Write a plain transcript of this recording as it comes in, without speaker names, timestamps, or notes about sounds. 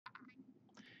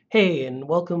Hey, and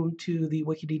welcome to the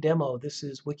WIkity demo. This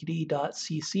is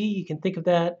wikity.cc. You can think of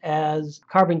that as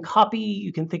carbon copy.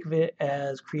 You can think of it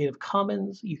as Creative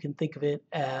Commons. You can think of it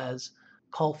as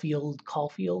Caulfield,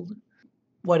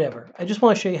 whatever. I just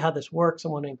want to show you how this works. I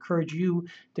want to encourage you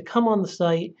to come on the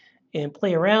site and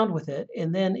play around with it.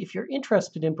 And then if you're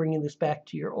interested in bringing this back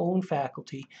to your own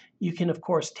faculty, you can, of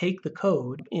course, take the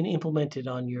code and implement it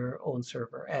on your own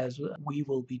server, as we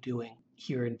will be doing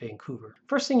here in Vancouver.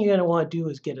 First thing you're going to want to do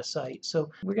is get a site.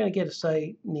 So we're going to get a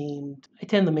site named, I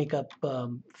tend to make up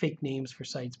fake names for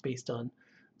sites based on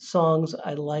songs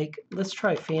I like. Let's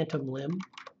try Phantom Limb.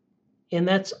 And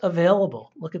that's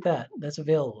available. Look at that. That's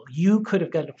available. You could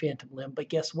have gotten a Phantom Limb, but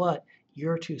guess what?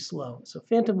 You're too slow. So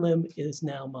Phantom Limb is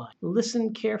now mine.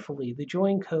 Listen carefully. The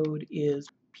join code is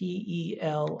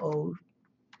PELOTON.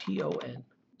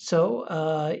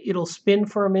 So it'll spin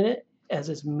for a minute as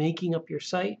it's making up your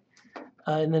site,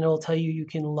 and then it'll tell you you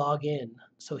can log in.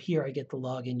 So here I get the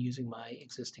login using my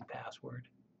existing password.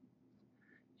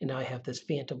 And now I have this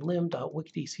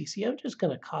phantomlimb.wikity.cc. I'm just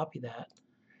going to copy that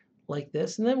like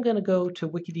this, and then I'm going to go to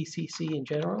WikityCC in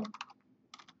general.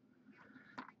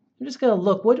 I'm just going to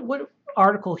look, what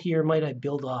article here might I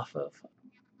build off of?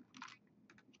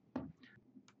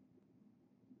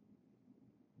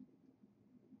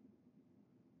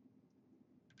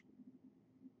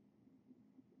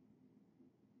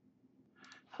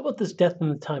 How about this Death in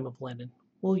the Time of Lenin?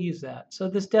 We'll use that. So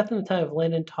this Death in the Time of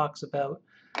Lenin talks about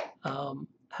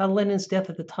how Lenin's death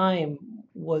at the time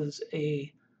was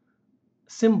a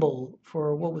symbol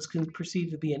for what was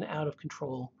perceived to be an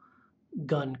out-of-control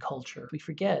gun culture. We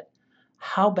forget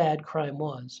how bad crime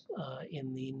was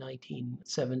in the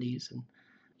 1970s. And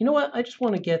you know what? I just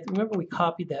want to remember we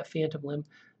copied that Phantom Limb.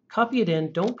 Copy it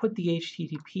in. Don't put the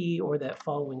HTTP or that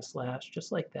following slash,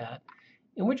 just like that.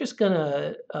 And we're just going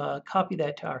to copy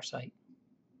that to our site.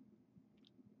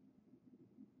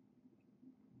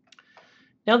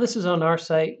 Now this is on our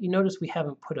site. You notice we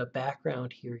haven't put a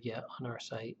background here yet on our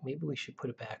site. Maybe we should put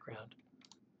a background.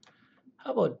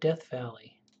 How about Death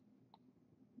Valley?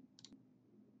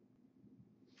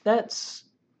 That's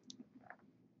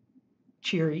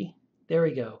cheery. There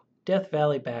we go. Death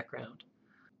Valley background.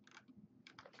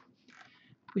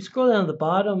 We scroll down to the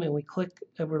bottom and we click,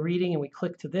 we're reading and we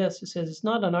click to this. It says it's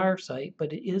not on our site,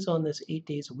 but it is on this 8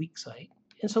 days a week site.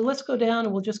 And so let's go down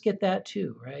and we'll just get that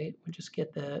too, right? We'll just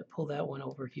get that, pull that one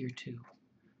over here too.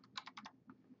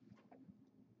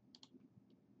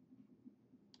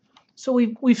 So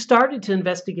we've started to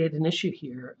investigate an issue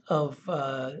here of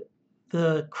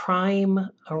the crime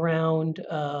around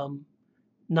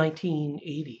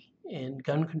 1980 and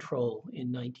gun control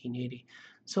in 1980.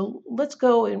 So let's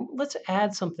go and let's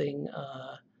add something.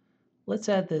 Let's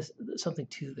add something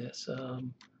to this.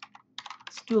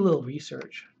 Let's do a little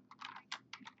research.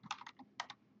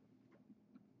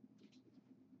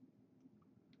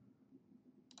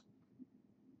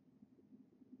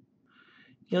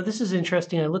 You know, this is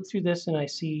interesting. I look through this and I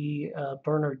see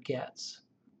Bernard Getz.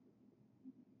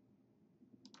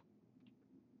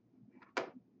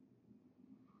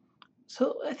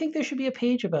 So I think there should be a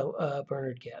page about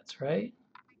Bernard Getz, right?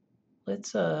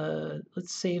 Let's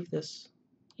save this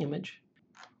image.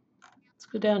 Let's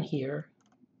go down here.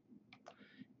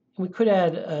 And we could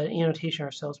add an annotation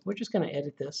ourselves, but we're just going to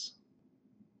edit this.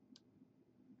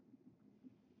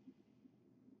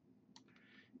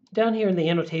 Down here in the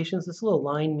annotations, this little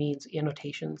line means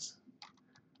annotations.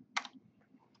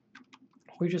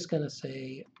 We're just going to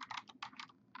say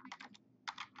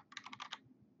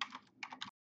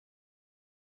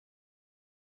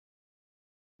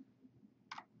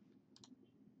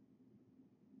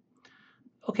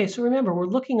okay, so remember, we're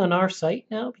looking on our site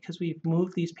now because we've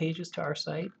moved these pages to our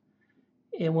site.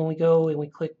 And when we go and we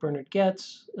click Bernard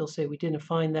Getz, it'll say we didn't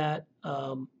find that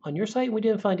on your site and we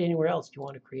didn't find it anywhere else. Do you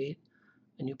want to create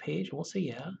a new page? And we'll say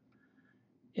yeah.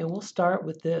 And we'll start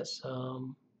with this.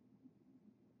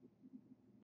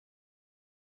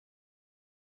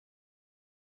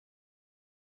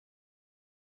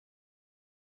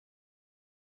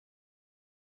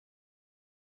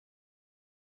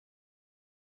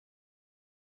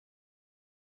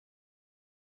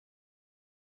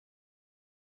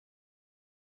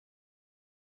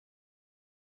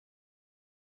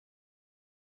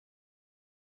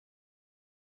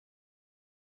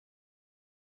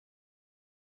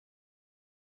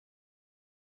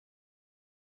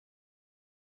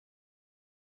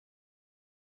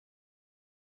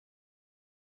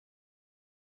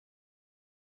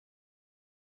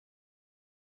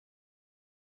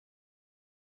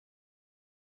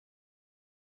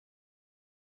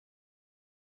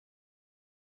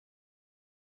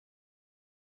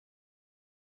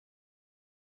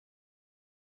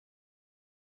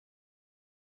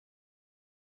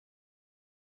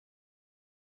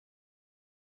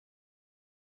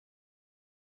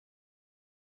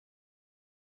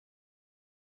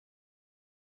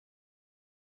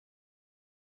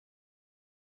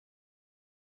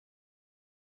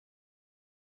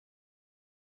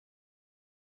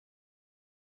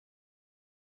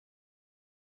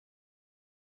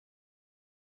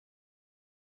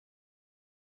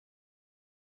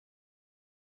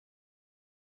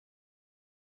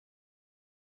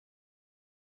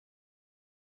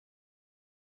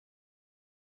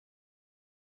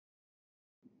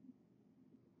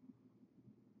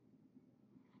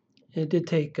 It did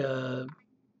take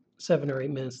 7 or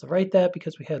 8 minutes to write that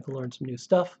because we had to learn some new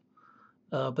stuff.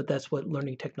 But that's what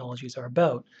learning technologies are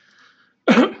about,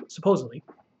 supposedly.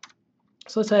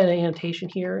 So let's add an annotation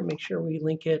here and make sure we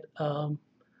link it.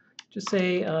 Just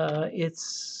say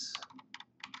it's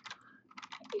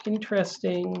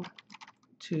interesting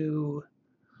to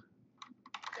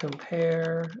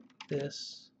compare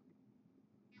this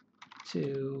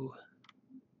to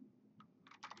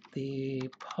the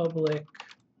public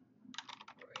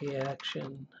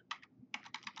reaction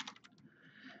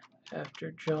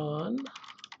after John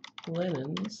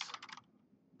Lennon's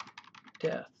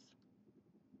death.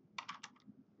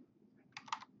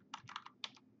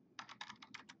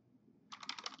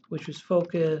 Which was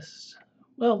focused,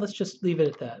 well, let's just leave it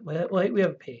at that. We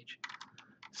have a page.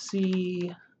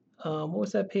 See, what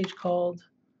was that page called?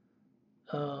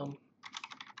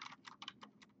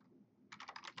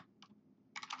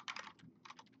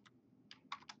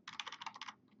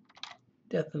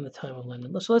 Death in the Time of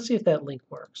Lennon. So let's see if that link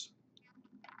works.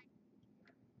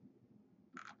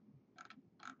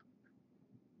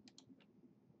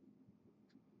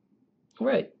 All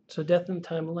right, so Death in the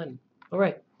Time of Lennon. All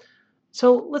right,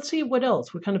 so let's see what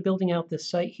else. We're kind of building out this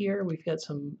site here. We've got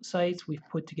some sites. We've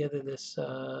put together this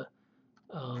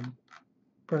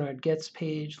Bernard Getz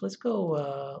page. Let's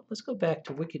go back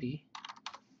to WIkity.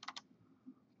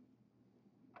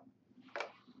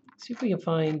 See if we can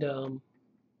find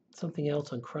something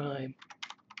else on crime.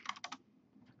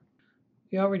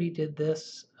 We already did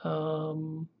this.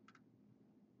 Let's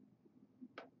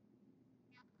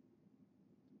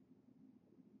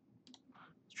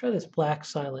try this black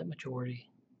silent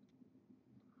majority.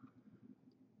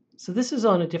 So this is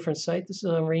on a different site. This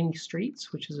is on Rainy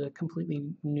Streets, which is a completely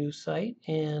new site.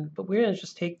 But we're going to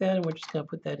just take that and we're just going to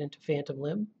put that into Phantom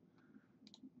Limb.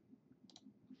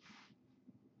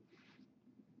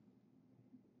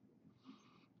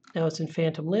 Now it's in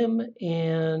Phantom Limb,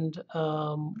 and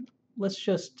let's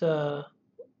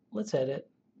edit.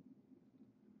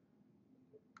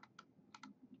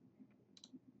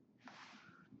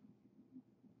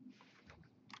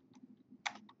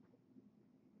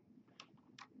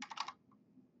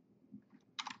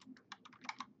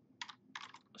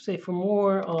 Say for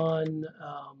more on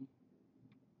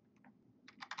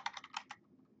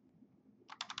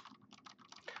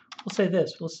we'll say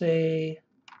this. We'll say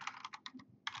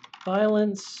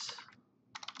violence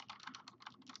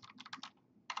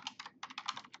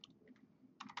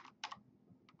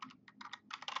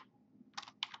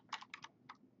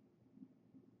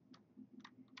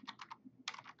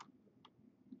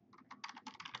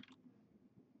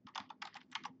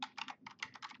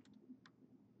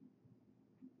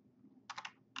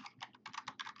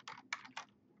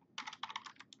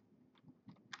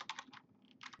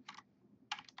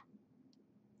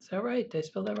Is that right? Did I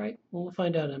spell that right? Well, we'll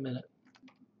find out in a minute.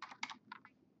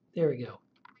 There we go.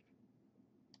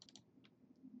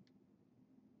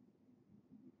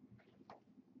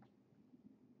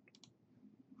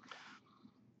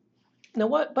 Now,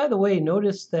 by the way,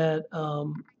 notice that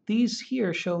these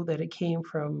here show that it came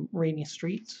from Rainy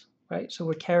Streets, right? So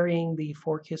we're carrying the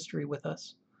fork history with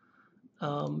us.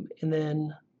 And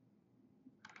then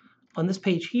on this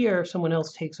page here, if someone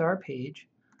else takes our page,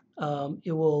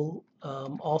 it will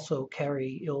also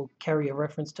carry a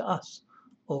reference to us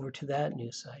over to that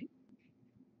new site.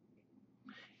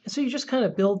 And so you just kind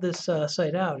of build this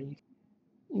site out, and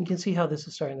you can see how this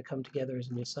is starting to come together as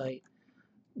a new site,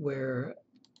 where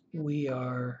we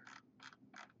are.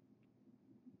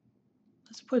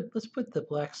 Let's put the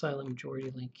black silent majority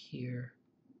link here.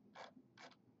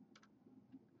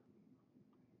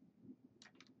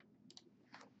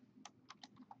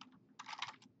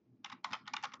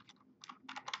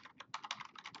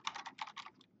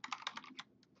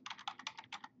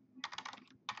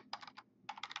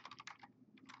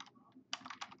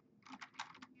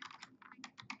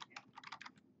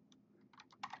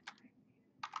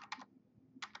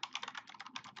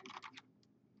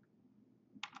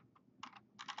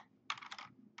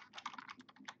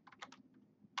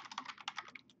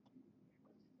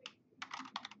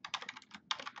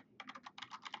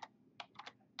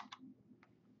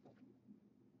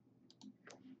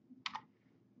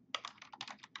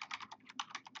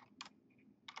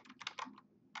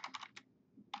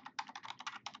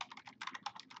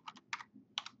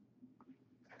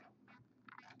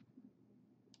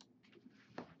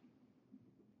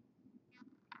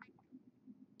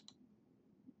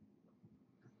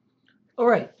 All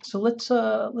right, so let's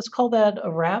call that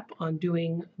a wrap on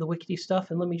doing the WIkity stuff,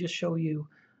 and let me just show you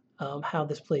how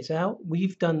this plays out.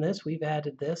 We've done this. We've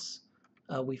added this.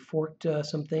 We forked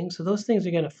some things. So those things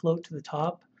are going to float to the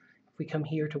top. If we come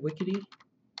here to WIkity,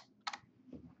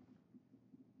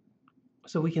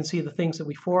 so we can see the things that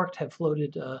we forked have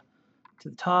floated to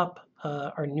the top.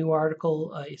 Our new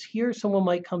article is here. Someone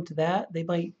might come to that. They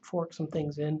might fork some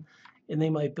things in, and they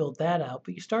might build that out.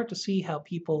 But you start to see how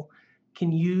people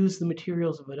can use the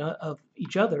materials of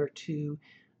each other to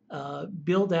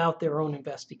build out their own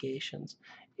investigations.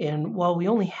 And while we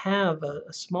only have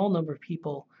a small number of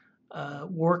people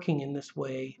working in this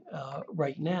way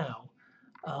right now,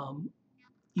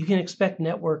 you can expect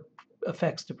network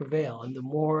effects to prevail. And the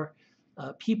more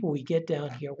people we get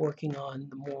down here working on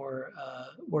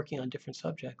working on different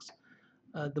subjects,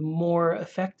 the more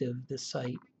effective this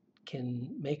site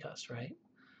can make us, right?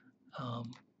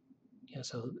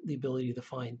 So the ability to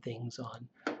find things on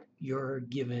your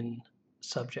given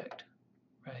subject,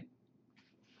 right?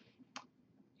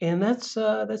 And that's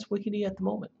WIkity at the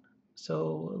moment.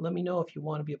 So let me know if you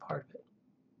want to be a part of it.